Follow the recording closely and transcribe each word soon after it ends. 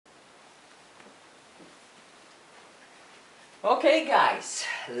Okay, guys,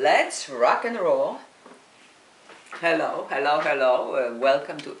 let's rock and roll. Hello, hello, hello.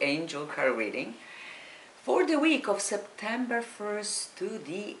 Welcome to Angel Card Reading for the week of September 1st to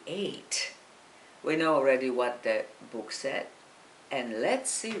the 8th. We know already what the book said, and let's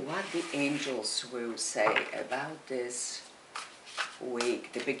see what the angels will say about this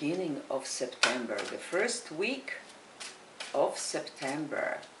week, the beginning of September, the first week of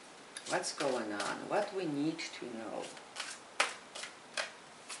September. What's going on? What we need to know?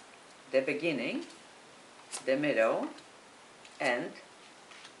 The beginning, the middle, and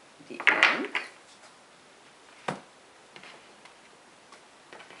the end.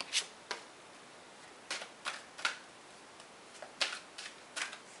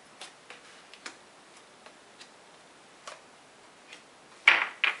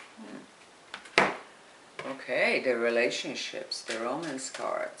 Okay, the relationships, the romance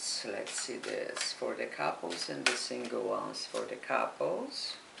cards. Let's see this for the couples and the single ones. For the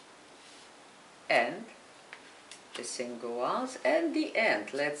couples and the single ones and the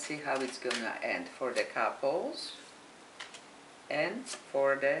end. Let's see how it's gonna end for the couples and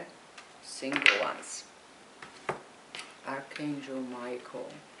for the single ones. Archangel Michael.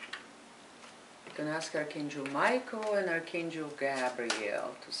 You can ask Archangel Michael and Archangel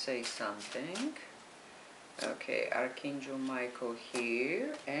Gabriel to say something. Okay, Archangel Michael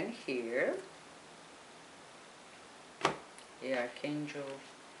here and here. The Archangel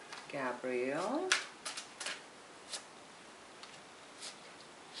Gabriel.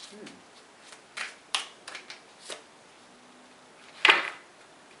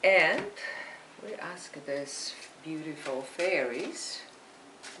 And we ask this beautiful fairies,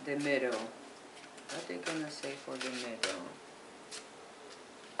 the middle. What are they gonna say for the middle?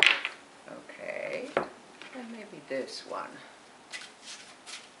 Okay, and maybe this one.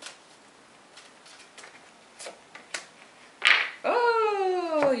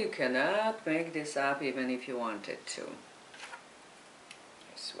 Oh, you cannot make this up even if you wanted to.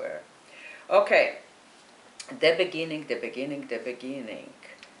 I swear. Okay, the beginning, the beginning, the beginning.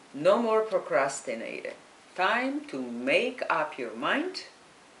 No more procrastinating. Time to make up your mind,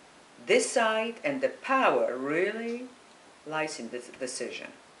 decide, and the power really lies in this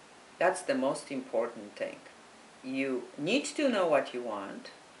decision. That's the most important thing. You need to know what you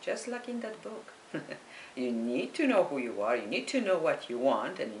want, just like in that book. You need to know who you are, you need to know what you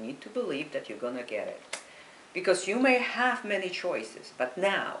want, and you need to believe that you're gonna get it. Because you may have many choices, but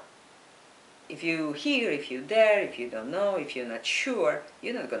now, if you here, if you there, if you don't know, if you're not sure,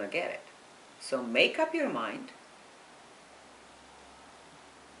 you're not gonna get it. So make up your mind,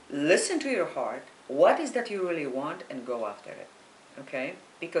 listen to your heart, what is that you really want, and go after it. Okay?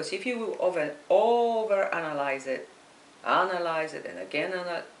 Because if you will over analyze it, and again,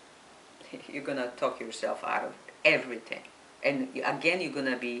 you're gonna talk yourself out of everything. And again, you're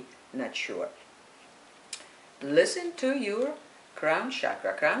gonna be not sure. Listen to your crown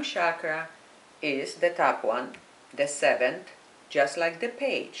chakra. Crown chakra is the top one, the seventh, just like the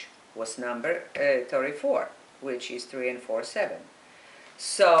page was number 34, which is 3 and 4, 7.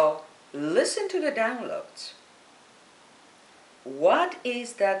 So listen to the downloads. What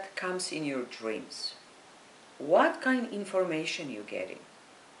is that comes in your dreams? What kind of information you getting?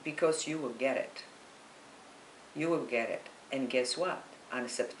 Because you will get it. You will get it. And guess what? On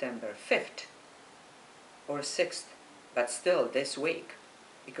September 5th or 6th, but still this week,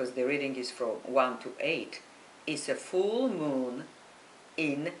 because the reading is from 1 to 8, is a full moon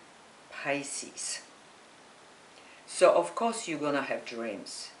in Pisces. So of course you're gonna have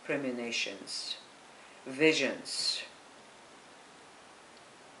dreams, premonitions, visions.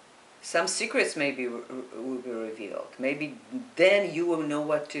 Some secrets maybe will be revealed. Maybe then you will know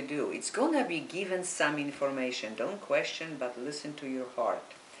what to do. It's gonna be given some information. Don't question, but listen to your heart.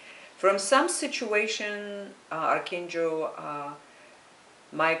 From some situation, Archangel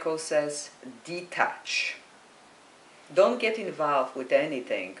Michael says, detach. Don't get involved with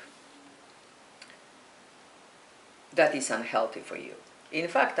anything that is unhealthy for you. In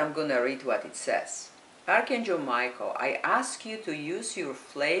fact, I'm going to read what it says. Archangel Michael, I ask you to use your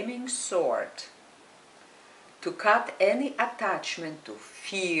flaming sword to cut any attachment to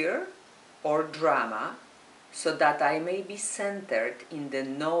fear or drama, so that I may be centered in the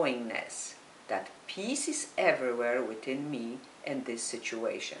knowingness that peace is everywhere within me and this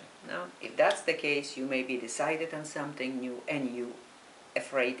situation. Now, if that's the case, you may be decided on something new and you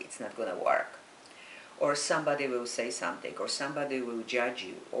afraid it's not going to work. Or somebody will say something, or somebody will judge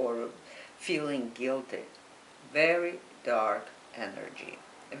you, or feeling guilty. Very dark energy,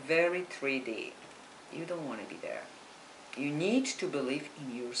 very 3D. You don't want to be there. You need to believe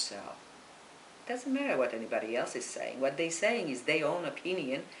in yourself. Doesn't matter what anybody else is saying. What they're saying is their own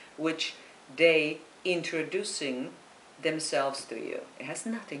opinion, which they introducing themselves to you. It has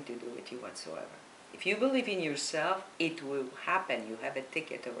nothing to do with you whatsoever. If you believe in yourself, it will happen. You have a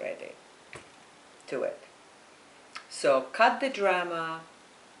ticket already to it. So cut the drama,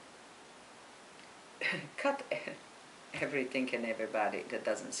 cut everything and everybody that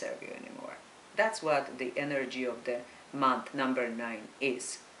doesn't serve you anymore. That's what the energy of the month number 9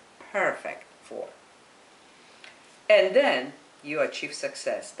 is perfect for. And then you achieve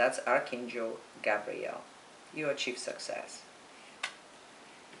success. That's Archangel Gabriel. You achieve success.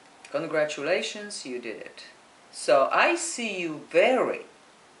 Congratulations, you did it. So I see you very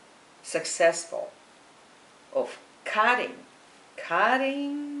successful of cutting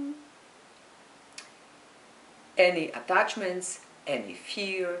any attachments, any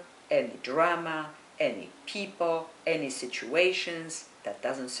fear, any drama, any people, any situations that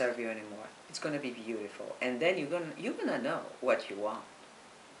doesn't serve you anymore. It's going to be beautiful. And then you're gonna know what you want.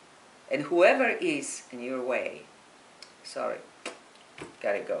 And whoever is in your way, sorry,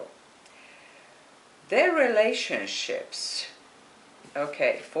 gotta go. Their relationships,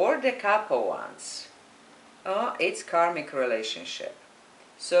 okay, for the couple ones, it's karmic relationship.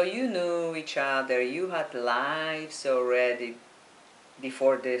 So you knew each other, you had lives already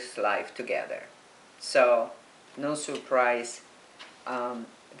before this life together. So no surprise,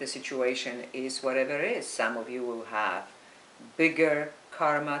 the situation is whatever it is. Some of you will have bigger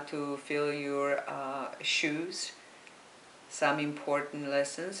karma to fill your shoes, some important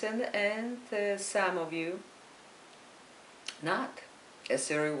lessons, and some of you not. As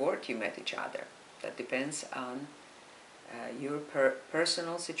a reward you met each other. That depends on your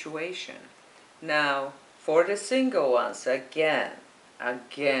personal situation. Now, for the single ones, again,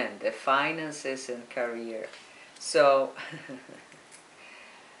 the finances and career. So,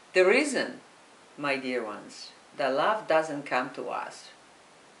 the reason, my dear ones, that love doesn't come to us,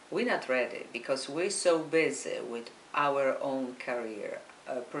 we're not ready because we're so busy with our own career,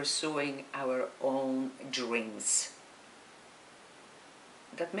 pursuing our own dreams,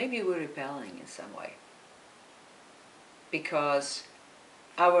 that maybe we're repelling in some way. Because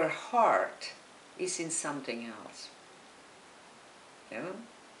our heart is in something else. You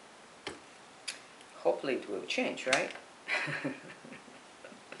know? Hopefully it will change, right?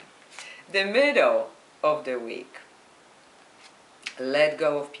 The middle of the week. Let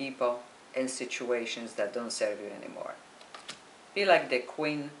go of people and situations that don't serve you anymore. Be like the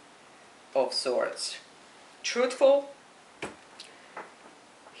Queen of Swords. Truthful.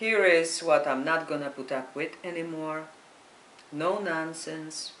 Here is what I'm not gonna put up with anymore. No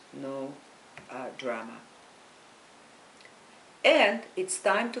nonsense, no drama. And it's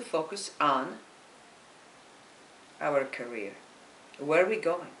time to focus on our career. Where are we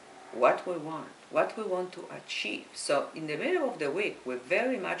going? What we want to achieve. So in the middle of the week, we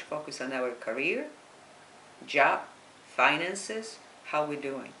very much focus on our career, job, finances, how we're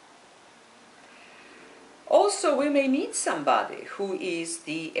doing. Also, we may meet somebody who is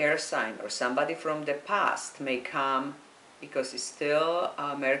the air sign, or somebody from the past may come, because it's still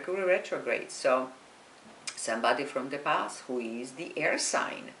Mercury retrograde. So somebody from the past who is the air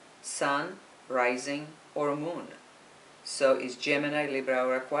sign, sun, rising, or moon. So it's Gemini, Libra,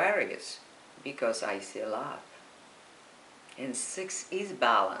 or Aquarius, because I see love. And 6 is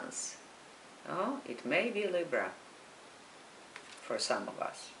balance. Oh, it may be Libra for some of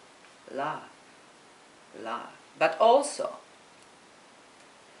us. Love. But also,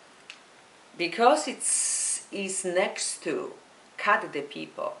 because it's next to cut the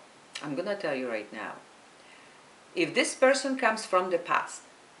people, I'm going to tell you right now, if this person comes from the past,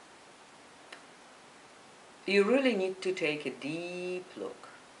 you really need to take a deep look.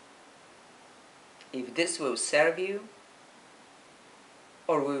 If this will serve you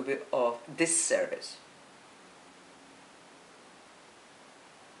or will be of disservice.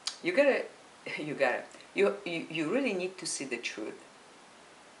 You really need to see the truth,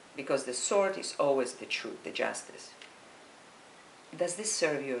 because the sword is always the truth, the justice. Does this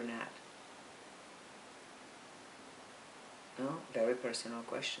serve you or not? No, very personal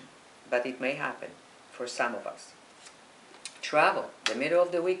question, but it may happen for some of us. Travel, the middle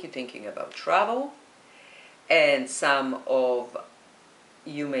of the week you're thinking about travel, and some of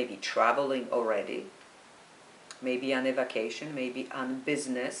you may be traveling already, maybe on a vacation, maybe on a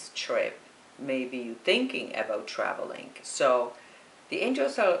business trip, maybe you're thinking about traveling. So the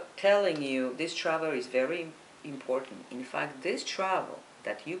angels are telling you this travel is very important. In fact, this travel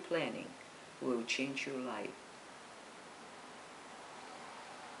that you're planning will change your life.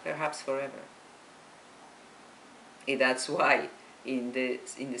 Perhaps forever. And that's why in the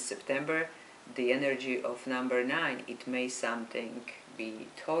September, the energy of number 9, it may something be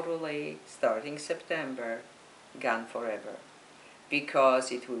totally, starting September, gone forever.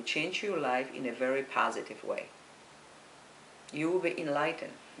 Because it will change your life in a very positive way. You will be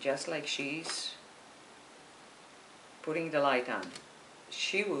enlightened, just like she's putting the light on.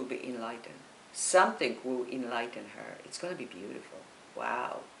 She will be enlightened. Something will enlighten her. It's going to be beautiful.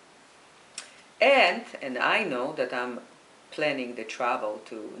 Wow. And I know that I'm planning the travel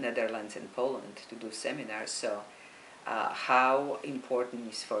to Netherlands and Poland to do seminars, so how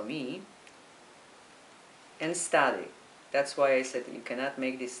important is for me, and study. That's why I said you cannot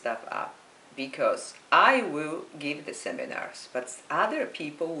make this stuff up, because I will give the seminars, but other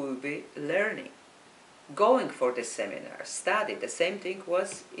people will be learning, going for the seminar, study. The same thing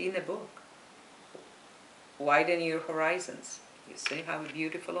was in a book. Widen your horizons. You see how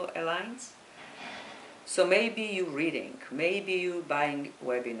beautiful it aligns? So maybe you reading, maybe you buying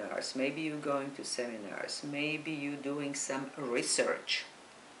webinars, maybe you going to seminars, maybe you doing some research,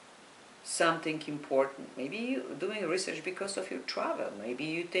 something important. Maybe you doing research because of your travel. Maybe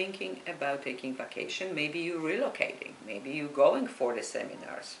you thinking about taking vacation. Maybe you relocating. Maybe you going for the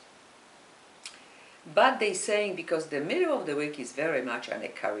seminars. But they saying because the middle of the week is very much on a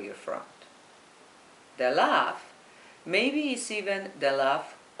career front. The love, maybe it's even the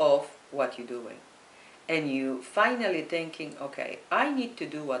love of what you're doing. And you finally thinking, okay, I need to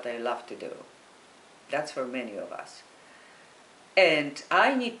do what I love to do. That's for many of us. And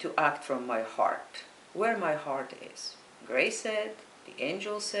I need to act from my heart, where my heart is. Grace said, the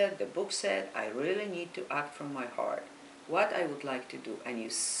angel said, the book said, I really need to act from my heart, what I would like to do. And you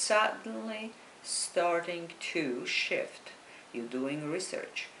suddenly starting to shift. You're doing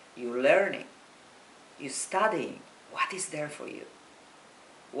research, you're learning, you're studying. What is there for you?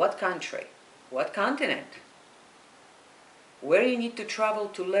 What country? What continent? Where you need to travel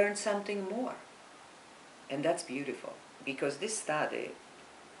to learn something more. And that's beautiful, because this study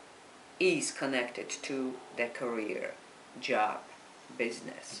is connected to the career, job,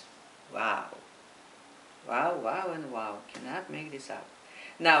 business. Wow. Wow, wow, and wow. Cannot make this up.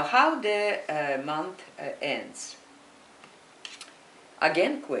 Now, how the month ends.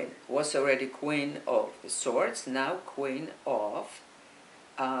 Again, Queen was already Queen of the Swords, now Queen of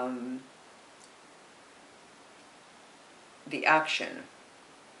the action.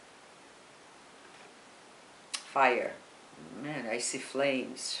 Fire. Man, I see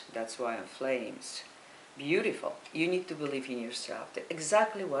flames. That's why I'm flames. Beautiful. You need to believe in yourself.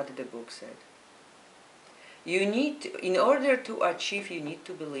 Exactly what the book said. You need to, in order to achieve, you need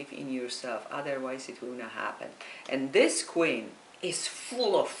to believe in yourself. Otherwise, it will not happen. And this Queen is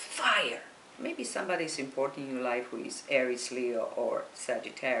full of fire. Maybe somebody is important in your life who is Aries, Leo, or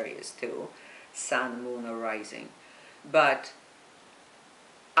Sagittarius too. Sun, Moon, or Rising. But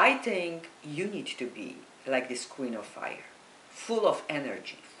I think you need to be like this Queen of Fire, full of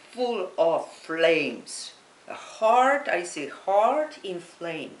energy, full of flames. A heart, I see heart in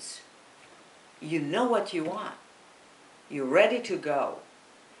flames. You know what you want. You're ready to go.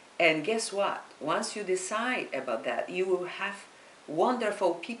 And guess what? Once you decide about that, you will have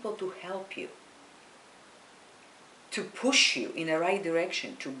wonderful people to help you, to push you in the right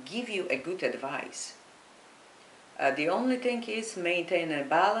direction, to give you a good advice. The only thing is maintain a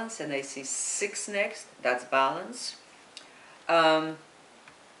balance, and I see 6 next, that's balance.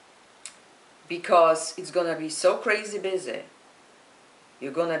 Because it's going to be so crazy busy.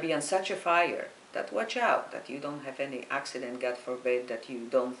 You're going to be on such a fire that watch out, that you don't have any accident, God forbid, that you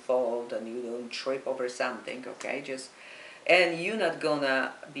don't fall and you don't trip over something, okay? And you're not going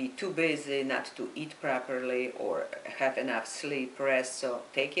to be too busy not to eat properly or have enough sleep, rest, so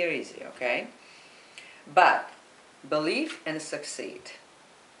take it easy, okay? But believe and succeed.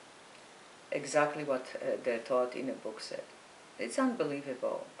 Exactly what the thought in the book said. It's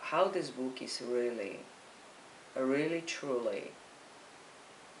unbelievable how this book is really, truly.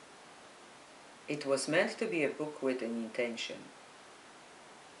 It was meant to be a book with an intention.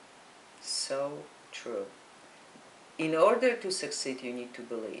 So true. In order to succeed, you need to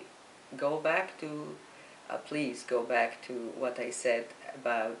believe. Go back to, please go back to what I said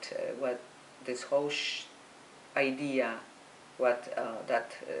about what this whole idea, what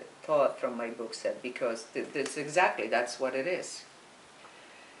that thought from my book said, because that's what it is.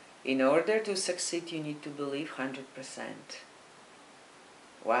 In order to succeed, you need to believe 100%.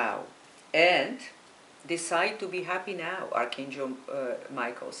 Wow. And decide to be happy now, Archangel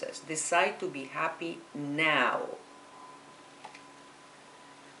Michael says. Decide to be happy now.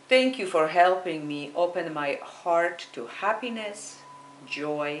 Thank you for helping me open my heart to happiness,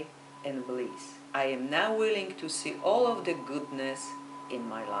 joy, and bliss. I am now willing to see all of the goodness in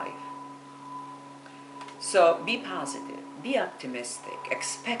my life. So be positive, be optimistic,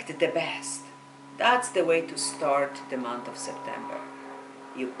 expect the best. That's the way to start the month of September.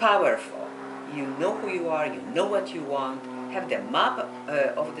 You're powerful, you know who you are, you know what you want, have the map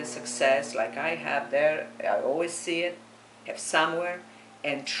of the success like I have there, I always see it, have somewhere,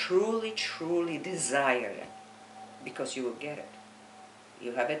 and truly, truly desire it, because you will get it.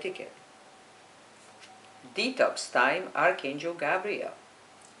 You have a ticket. Detox time, Archangel Gabriel.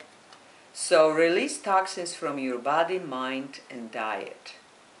 So release toxins from your body, mind, and diet.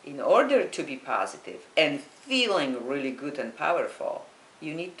 In order to be positive and feeling really good and powerful,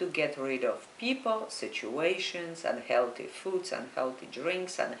 you need to get rid of people, situations, unhealthy foods, unhealthy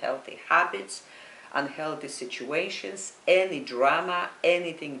drinks, unhealthy habits, unhealthy situations, any drama,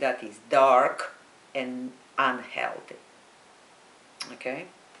 anything that is dark and unhealthy. Okay?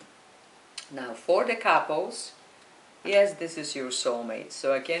 Now for the couples, yes, this is your soulmate.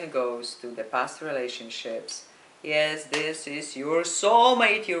 So again goes to the past relationships. Yes, this is your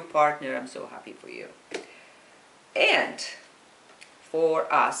soulmate, your partner. I'm so happy for you. And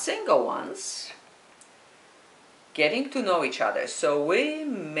for us single ones, getting to know each other. So we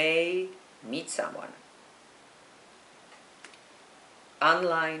may meet someone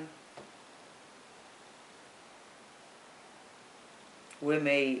online. We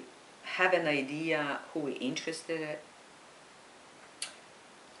may have an idea who we're interested in,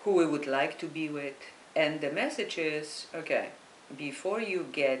 who we would like to be with. And the message is, okay, before you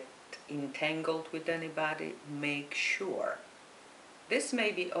get entangled with anybody, make sure. This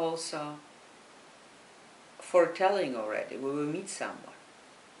may be also foretelling already, we will meet someone.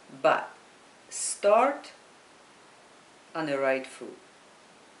 But start on the right foot.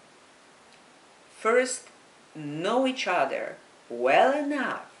 First, know each other well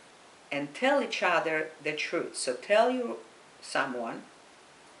enough and tell each other the truth. So tell someone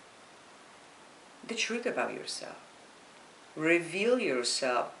the truth about yourself. Reveal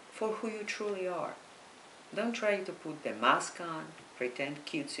yourself for who you truly are. Don't try to put the mask on, pretend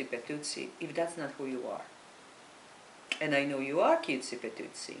cutesy patootsy, if that's not who you are. And I know you are cutesy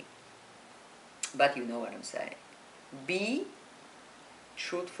patootsy, but you know what I'm saying. Be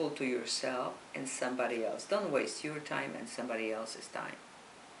truthful to yourself and somebody else. Don't waste your time and somebody else's time.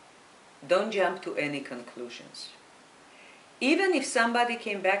 Don't jump to any conclusions. Even if somebody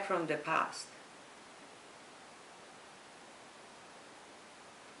came back from the past,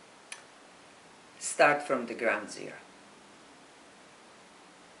 start from the ground zero.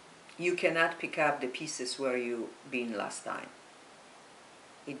 You cannot pick up the pieces where you've been last time.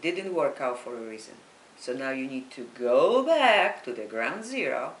 It didn't work out for a reason. So now you need to go back to the ground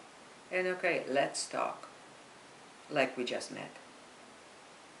zero and okay, let's talk like we just met.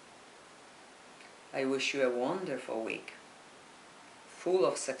 I wish you a wonderful week, full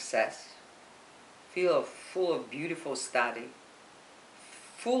of success, full of beautiful study,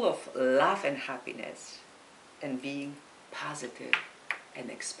 full of love and happiness, and being positive and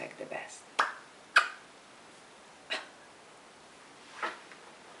expect the best.